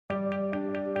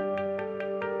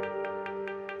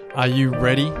Are you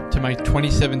ready to make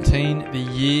 2017 the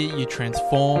year you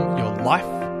transform your life?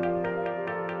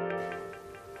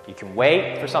 You can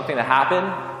wait for something to happen,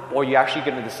 or you're actually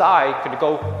going to decide to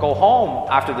go home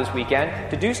after this weekend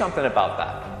to do something about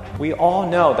that. We all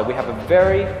know that we have a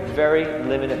very, very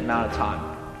limited amount of time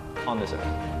on this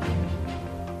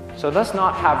earth. So let's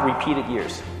not have repeated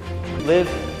years. Live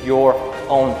your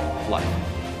own life.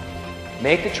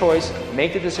 Make the choice,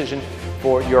 make the decision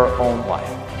for your own life.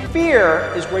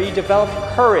 Fear is where you develop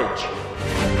courage.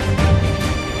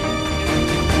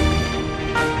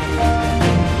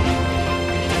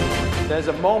 There's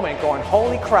a moment going,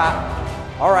 holy crap,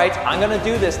 all right, I'm going to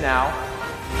do this now.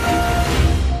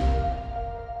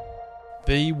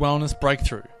 The Wellness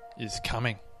Breakthrough is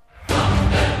coming.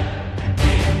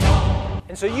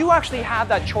 And so you actually have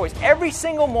that choice every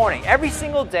single morning, every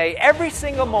single day, every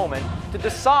single moment to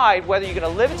decide whether you're going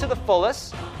to live it to the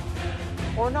fullest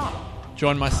or not.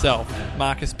 Join myself,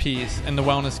 Marcus Pearce, and the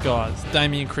Wellness Guys,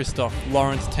 Damien Christoph,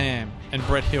 Lawrence Tam, and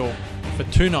Brett Hill for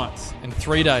 2 nights and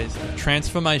 3 days of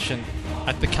transformation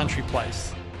at the Country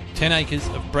Place. 10 acres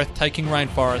of breathtaking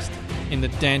rainforest in the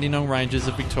Dandenong Ranges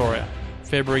of Victoria,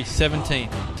 February 17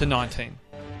 to 19.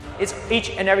 It's each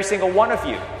and every single one of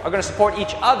you are going to support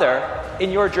each other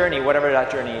in your journey, whatever that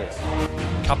journey is.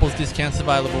 Couples discounts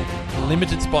available,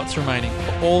 limited spots remaining.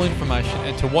 For all information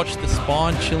and to watch the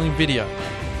spine-chilling video,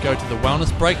 go to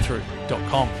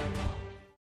thewellnessbreakthrough.com.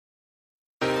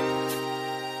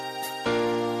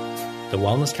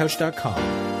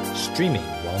 TheWellnessCouch.com, streaming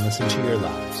wellness into your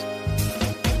lives.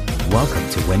 Welcome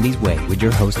to Wendy's Way with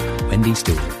your host, Wendy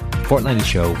Stewart, a fortnightly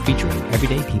show featuring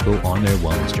everyday people on their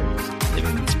wellness journeys,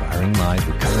 living inspiring lives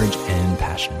with courage and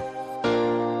passion.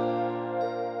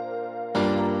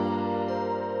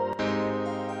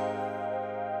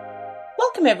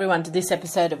 Welcome everyone to this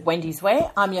episode of Wendy's Way.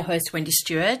 I'm your host Wendy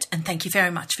Stewart, and thank you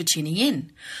very much for tuning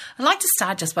in. I'd like to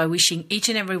start just by wishing each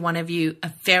and every one of you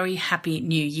a very happy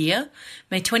new year.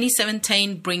 May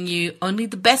 2017 bring you only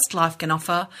the best life can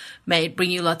offer. May it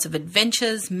bring you lots of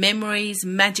adventures, memories,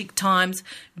 magic times,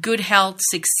 good health,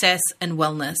 success and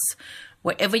wellness.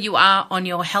 Wherever you are on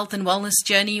your health and wellness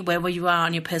journey, wherever you are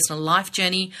on your personal life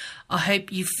journey, I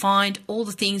hope you find all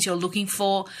the things you're looking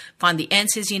for, find the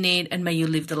answers you need, and may you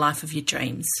live the life of your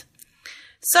dreams.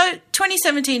 So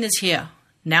 2017 is here.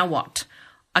 Now what?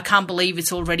 I can't believe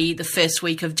it's already the first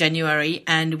week of January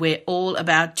and we're all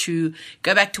about to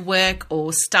go back to work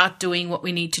or start doing what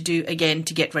we need to do again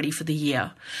to get ready for the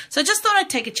year. So I just thought I'd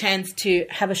take a chance to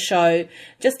have a show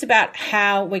just about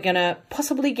how we're going to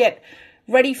possibly get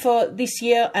ready for this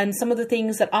year and some of the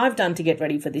things that I've done to get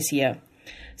ready for this year.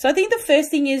 So I think the first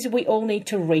thing is we all need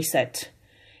to reset.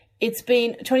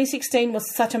 2016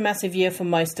 was such a massive year for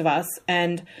most of us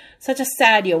and such a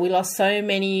sad year. We lost so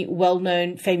many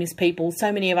well-known, famous people.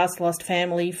 So many of us lost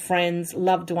family, friends,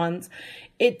 loved ones.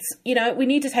 We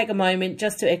need to take a moment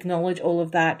just to acknowledge all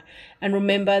of that and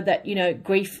remember that,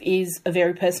 grief is a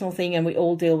very personal thing and we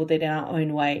all deal with it in our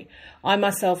own way. I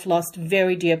myself lost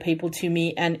very dear people to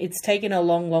me and it's taken a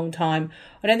long, long time.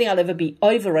 I don't think I'll ever be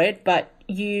over it, but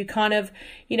you kind of,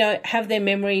 have their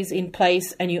memories in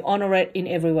place and you honor it in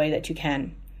every way that you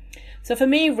can. So for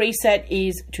me, reset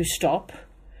is to stop,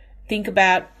 think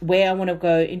about where I want to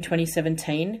go in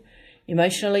 2017,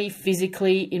 emotionally,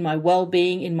 physically, in my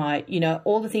well-being, in my,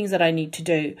 all the things that I need to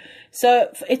do.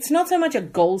 So it's not so much a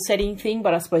goal-setting thing,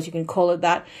 but I suppose you can call it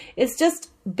that. It's just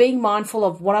being mindful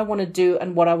of what I want to do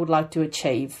and what I would like to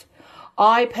achieve.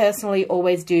 I personally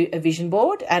always do a vision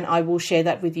board, and I will share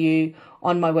that with you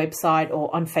on my website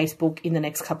or on Facebook in the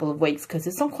next couple of weeks because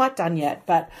it's not quite done yet,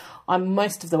 but I'm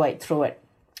most of the way through it.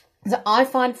 So I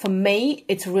find for me,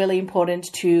 it's really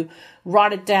important to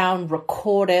write it down,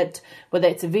 record it, whether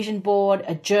it's a vision board,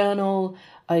 a journal,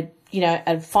 a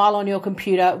file on your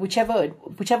computer,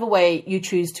 whichever way you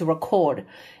choose to record.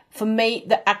 For me,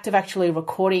 the act of actually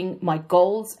recording my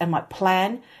goals and my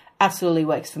plan absolutely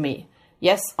works for me.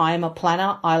 Yes, I am a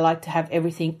planner. I like to have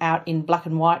everything out in black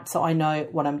and white so I know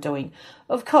what I'm doing.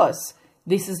 Of course,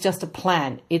 this is just a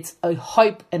plan. It's a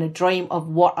hope and a dream of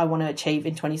what I want to achieve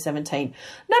in 2017.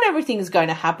 Not everything is going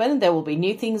to happen. There will be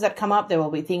new things that come up. There will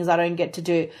be things I don't get to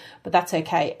do, but that's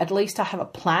okay. At least I have a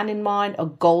plan in mind, a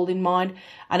goal in mind,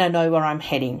 and I know where I'm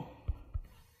heading.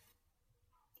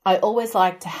 I always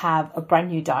like to have a brand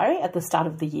new diary at the start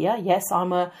of the year. Yes,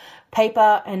 I'm a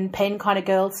paper and pen kind of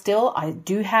girl still. I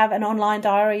do have an online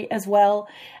diary as well.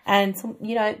 And,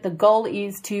 the goal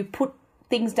is to put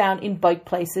things down in both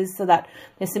places so that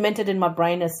they're cemented in my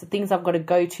brain as the things I've got to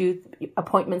go to,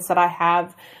 appointments that I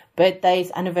have,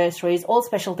 birthdays, anniversaries, all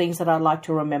special things that I'd like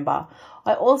to remember.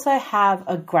 I also have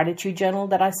a gratitude journal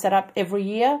that I set up every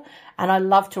year, and I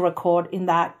love to record in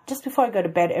that just before I go to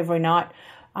bed every night.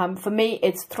 For me,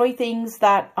 it's 3 things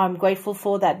that I'm grateful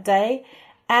for that day,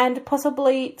 and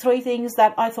possibly 3 things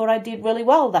that I thought I did really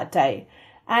well that day.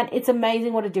 And it's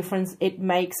amazing what a difference it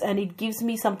makes, and it gives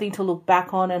me something to look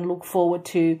back on and look forward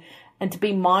to, and to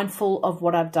be mindful of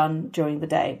what I've done during the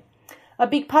day. A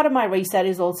big part of my reset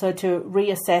is also to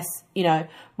reassess,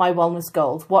 my wellness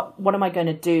goals. What am I going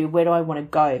to do? Where do I want to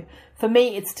go? For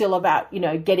me, it's still about,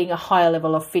 getting a higher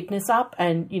level of fitness up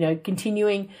and,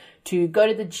 continuing to go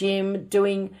to the gym,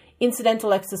 doing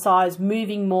incidental exercise,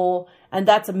 moving more. And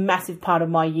that's a massive part of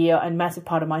my year and massive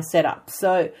part of my setup.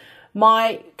 So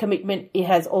my commitment, it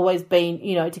has always been,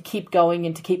 to keep going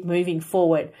and to keep moving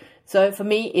forward. So for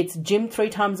me, it's gym 3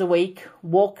 times a week,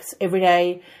 walks every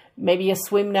day, maybe a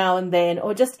swim now and then,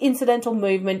 or just incidental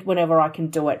movement whenever I can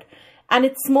do it. And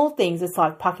it's small things. It's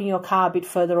like parking your car a bit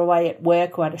further away at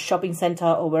work or at a shopping centre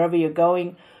or wherever you're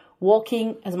going,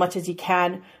 walking as much as you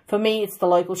can. For me, it's the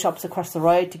local shops across the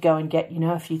road to go and get,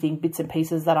 a few bits and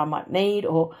pieces that I might need,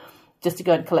 or just to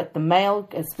go and collect the mail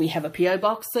as we have a PO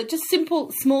box. So just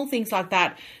simple, small things like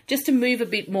that, just to move a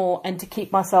bit more and to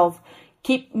keep myself,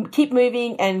 keep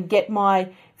moving and get my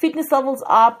fitness levels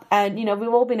up. And, we've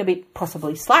all been a bit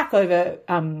possibly slack over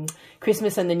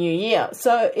Christmas and the New Year.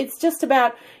 So it's just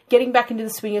about getting back into the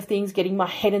swing of things, getting my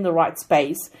head in the right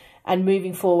space and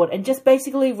moving forward, and just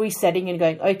basically resetting and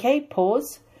going, okay,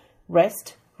 pause,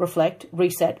 rest, reflect,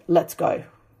 reset, let's go.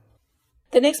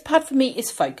 The next part for me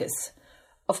is focus.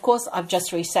 Of course, I've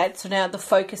just reset. So now the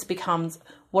focus becomes,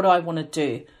 what do I want to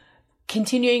do?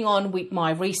 Continuing on with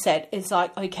my reset is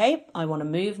like, okay, I want to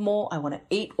move more. I want to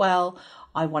eat well.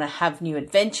 I want to have new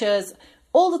adventures,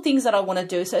 all the things that I want to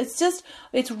do. So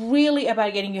it's really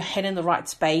about getting your head in the right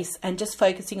space and just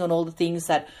focusing on all the things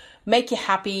that make you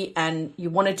happy and you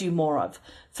want to do more of.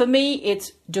 For me,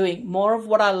 it's doing more of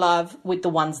what I love with the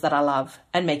ones that I love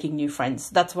and making new friends.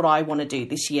 That's what I want to do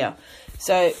this year.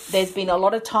 So there's been a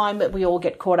lot of time that we all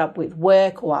get caught up with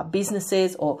work or our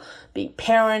businesses or being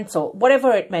parents or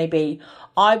whatever it may be.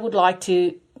 I would like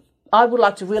to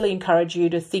really encourage you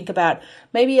to think about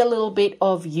maybe a little bit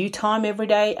of you time every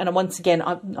day. And once again,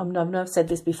 I've said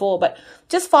this before, but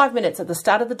just 5 minutes at the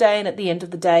start of the day and at the end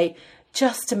of the day,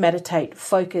 just to meditate,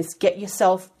 focus, get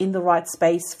yourself in the right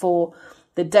space for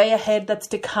the day ahead that's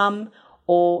to come,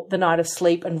 or the night of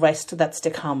sleep and rest that's to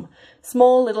come.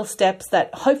 Small little steps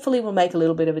that hopefully will make a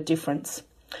little bit of a difference.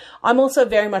 I'm also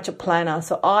very much a planner,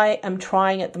 so I am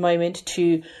trying at the moment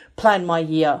to plan my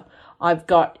year. I've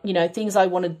got, things I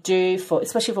want to do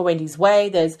especially for Wendy's Way.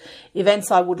 There's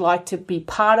events I would like to be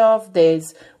part of.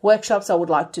 There's workshops I would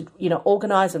like to,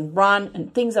 organize and run,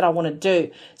 and things that I want to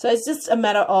do. So it's just a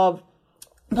matter of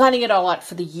planning it all out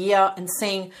for the year and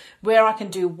seeing where I can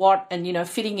do what, and,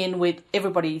 fitting in with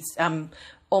everybody's,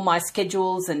 all my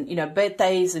schedules and,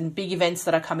 birthdays and big events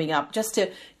that are coming up, just to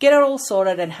get it all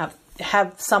sorted and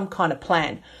have some kind of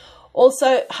plan.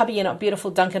 Also, hubby and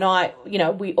beautiful Duncan and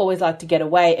I, we always like to get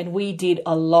away, and we did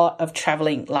a lot of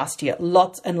traveling last year,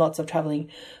 lots and lots of traveling.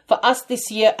 For us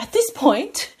this year, at this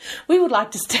point, we would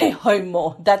like to stay home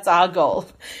more. That's our goal.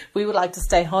 We would like to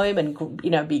stay home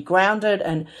and, be grounded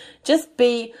and just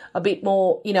be a bit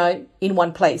more, in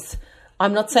one place.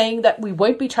 I'm not saying that we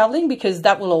won't be traveling, because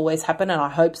that will always happen, and I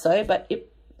hope so, but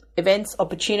events,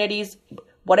 opportunities,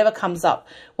 whatever comes up,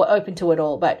 we're open to it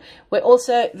all. But we're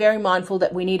also very mindful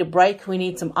that we need a break. We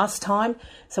need some us time.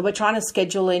 So we're trying to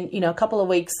schedule in, a couple of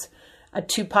weeks,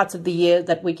 2 parts of the year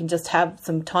that we can just have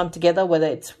some time together, whether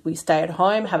it's we stay at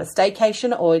home, have a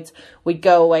staycation, or it's we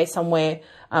go away somewhere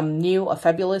new or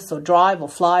fabulous, or drive or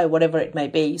fly or whatever it may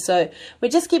be. So we're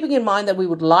just keeping in mind that we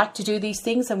would like to do these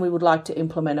things and we would like to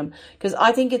implement them, because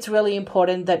I think it's really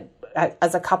important that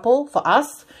as a couple, for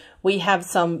us, we have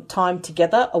some time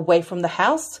together away from the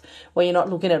house, where you're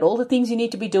not looking at all the things you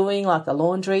need to be doing, like the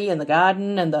laundry and the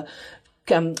garden and the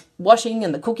washing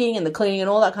and the cooking and the cleaning and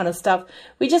all that kind of stuff.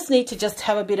 We just need to just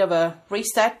have a bit of a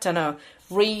reset and a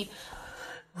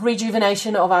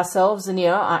rejuvenation of ourselves and,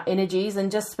 our energies,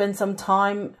 and just spend some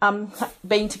time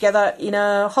being together in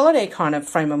a holiday kind of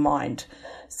frame of mind.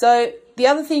 So the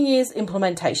other thing is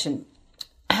implementation.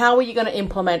 How are you going to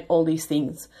implement all these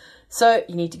things? So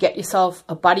you need to get yourself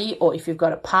a buddy, or if you've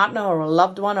got a partner or a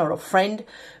loved one or a friend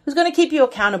who's going to keep you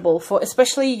accountable for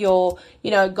especially your,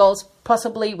 goals,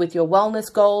 possibly with your wellness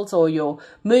goals or your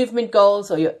movement goals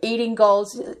or your eating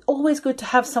goals. It's always good to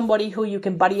have somebody who you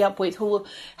can buddy up with, who will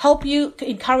help you,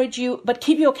 encourage you, but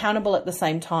keep you accountable at the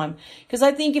same time. Because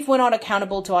I think if we're not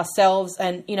accountable to ourselves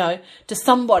and, to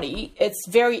somebody, it's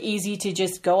very easy to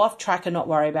just go off track and not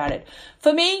worry about it.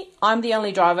 For me, I'm the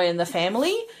only driver in the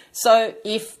family. So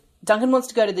if Duncan wants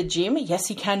to go to the gym, yes,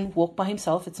 he can walk by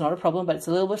himself. It's not a problem, but it's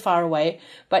a little bit far away.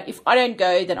 But if I don't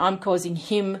go, then I'm causing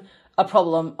him a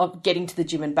problem of getting to the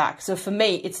gym and back. So for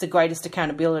me, it's the greatest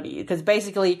accountability, because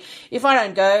basically if I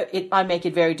don't go, I make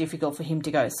it very difficult for him to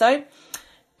go. So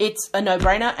it's a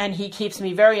no-brainer, and he keeps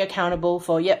me very accountable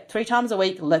for, 3 times a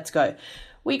week, let's go.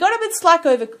 We got a bit slack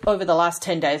over the last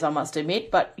 10 days, I must admit,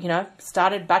 but,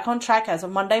 started back on track as of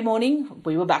Monday morning.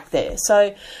 We were back there.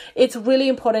 So it's really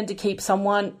important to keep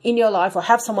someone in your life, or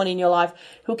have someone in your life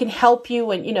who can help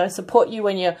you and, support you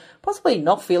when you're possibly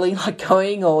not feeling like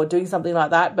going or doing something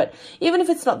like that. But even if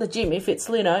it's not the gym, if it's,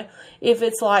 if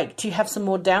it's like to have some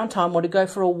more downtime, or to go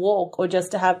for a walk, or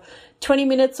just to have 20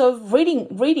 minutes of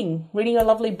reading a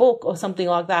lovely book or something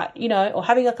like that, or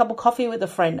having a cup of coffee with a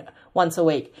friend once a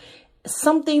week.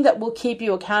 Something that will keep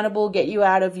you accountable, get you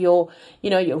out of your,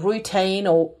 your routine,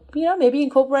 or, maybe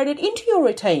incorporate it into your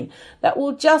routine. That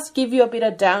will just give you a bit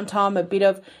of downtime, a bit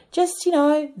of just,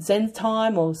 Zen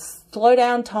time or slow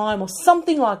down time or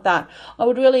something like that. I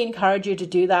would really encourage you to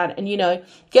do that and,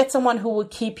 get someone who will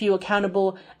keep you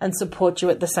accountable and support you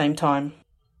at the same time.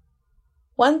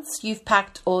 Once you've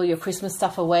packed all your Christmas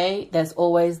stuff away, there's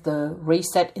always the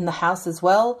reset in the house as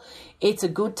well. It's a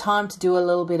good time to do a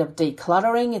little bit of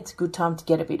decluttering. It's a good time to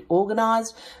get a bit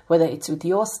organized, whether it's with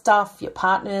your stuff, your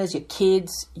partners, your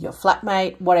kids, your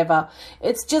flatmate, whatever.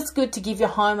 It's just good to give your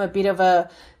home a bit of a,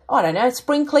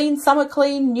 spring clean, summer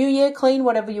clean, New Year clean,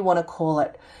 whatever you want to call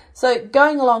it. So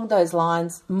going along those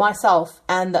lines, myself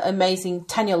and the amazing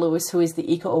Tanya Lewis, who is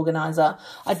the eco-organizer,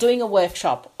 are doing a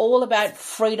workshop all about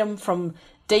freedom from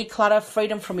declutter,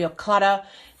 freedom from your clutter.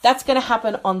 That's going to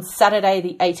happen on Saturday,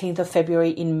 the 18th of February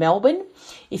in Melbourne.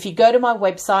 If you go to my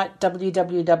website,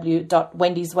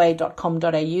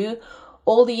 www.wendysway.com.au,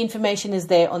 all the information is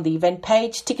there on the event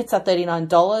page. Tickets are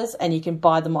 $39 and you can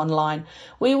buy them online.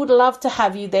 We would love to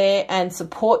have you there and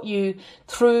support you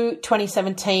through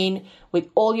 2017 with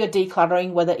all your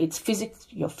decluttering, whether it's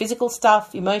your physical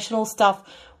stuff, emotional stuff,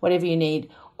 whatever you need.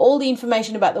 All the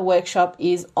information about the workshop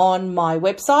is on my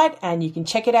website and you can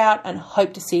check it out, and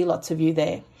hope to see lots of you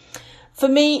there. For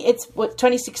me,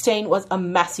 2016 was a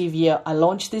massive year. I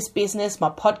launched this business, my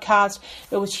podcast.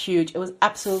 It was huge. It was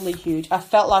absolutely huge. I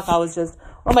felt like I was just,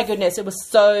 oh my goodness, it was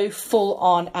so full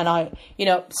on, and I,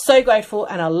 so grateful,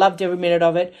 and I loved every minute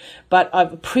of it, but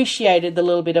I've appreciated the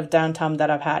little bit of downtime that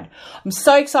I've had. I'm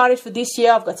so excited for this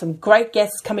year. I've got some great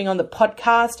guests coming on the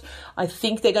podcast. I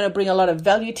think they're going to bring a lot of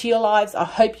value to your lives. I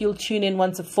hope you'll tune in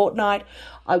once a fortnight.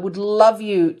 I would love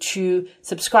you to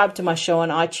subscribe to my show on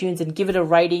iTunes and give it a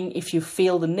rating if you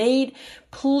feel the need.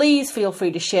 Please feel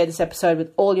free to share this episode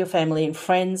with all your family and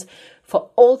friends.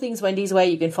 For all things Wendy's Way,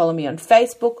 you can follow me on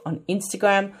Facebook, on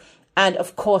Instagram, and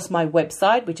of course my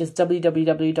website, which is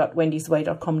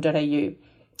www.wendysway.com.au.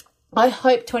 I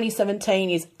hope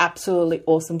 2017 is absolutely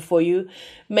awesome for you.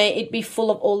 May it be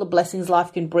full of all the blessings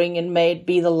life can bring, and may it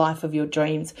be the life of your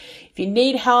dreams. If you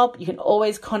need help, you can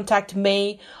always contact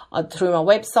me through my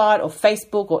website or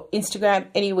Facebook or Instagram,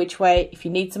 any which way. If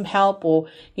you need some help or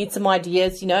need some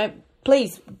ideas,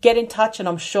 please get in touch, and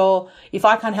I'm sure if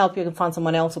I can't help you, I can find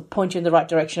someone else or point you in the right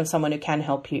direction of someone who can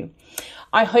help you.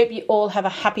 I hope you all have a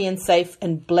happy and safe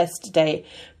and blessed day.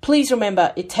 Please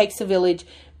remember, it takes a village.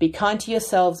 Be kind to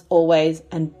yourselves always,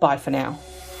 and bye for now.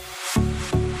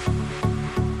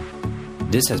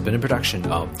 This has been a production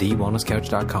of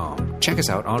TheWellnessCouch.com. Check us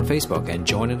out on Facebook and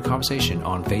join in the conversation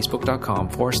on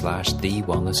Facebook.com/The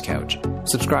Wellness Couch.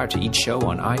 Subscribe to each show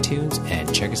on iTunes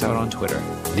and check us out on Twitter.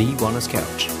 The Wellness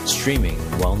Couch, streaming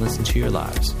wellness into your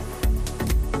lives.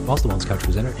 Whilst the Wellness Couch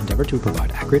presenter endeavor to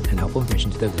provide accurate and helpful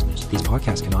information to their listeners, these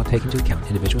podcasts cannot take into account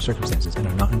individual circumstances and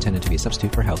are not intended to be a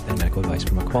substitute for health and medical advice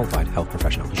from a qualified health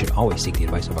professional. You should always seek the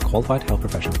advice of a qualified health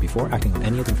professional before acting on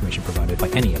any of the information provided by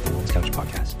any of the Wellness Couch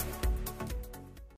podcasts.